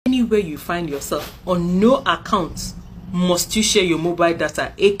anywhere you find yourself, on no account must you share your mobile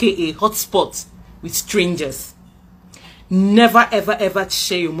data, aka hotspot, with strangers. Never ever ever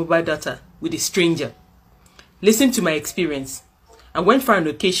share your mobile data with a stranger. Listen to my experience. I went for an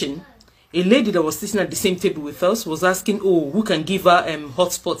occasion. A lady that was sitting at the same table with us was asking, oh, who can give her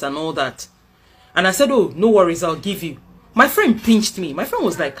hotspots and all that. And I said, oh, no worries, I'll give you. My friend pinched me. My friend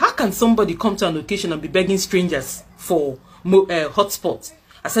was like, how can somebody come to an occasion and be begging strangers for hotspots?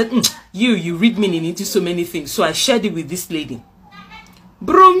 I said, you read meaning into so many things. So I shared it with this lady.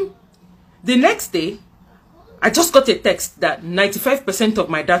 Broom. The next day, I just got a text that 95% of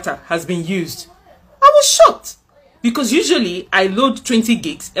my data has been used. I was shocked. Because usually I load 20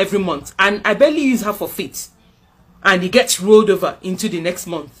 gigs every month and I barely use half of it. And it gets rolled over into the next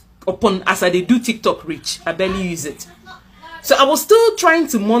month. As I do TikTok reach, I barely use it. So I was still trying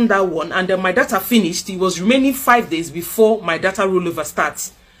to mourn that one, and then my data finished. It was remaining 5 days before my data rollover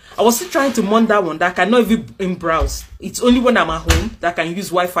starts. I was still trying to mourn that one that I cannot even browse. It's only when I'm at home that I can use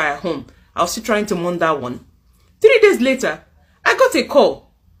Wi-Fi at home. I was still trying to mourn that one. 3 days later, I got a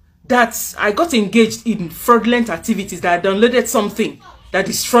call that I got engaged in fraudulent activities, that I downloaded something that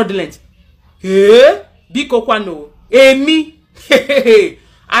is fraudulent. Hey, Biko Kwano, me.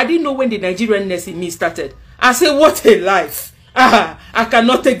 I didn't know when the Nigerianness in me started. I said, what a life. I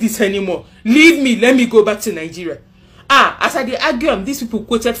cannot take this anymore. Leave me, let me go back to Nigeria. As I argue, these people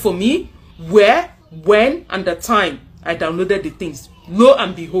quoted for me where, when, and the time I downloaded the things. Lo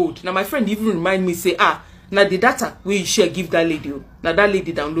and behold. Now my friend even remind me, say, now the data we share give that lady. Now that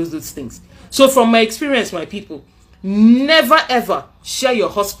lady downloads those things. So from my experience, my people, never ever share your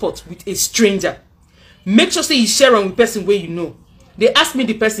hotspot with a stranger. Make sure say you share them with person where you know. They ask me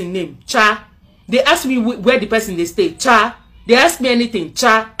the person name, Cha. They ask me where the person they stay, Cha. They ask me anything,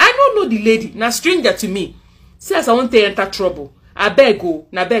 Cha. I don't know the lady. Now stranger to me. See, as I want to enter trouble, I beg you.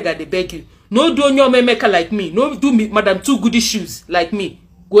 Now beg I they beg you. No do your maker like me. No do me, madam, two goody shoes like me.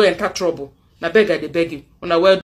 Go enter trouble. Now beg I they beg you. On a well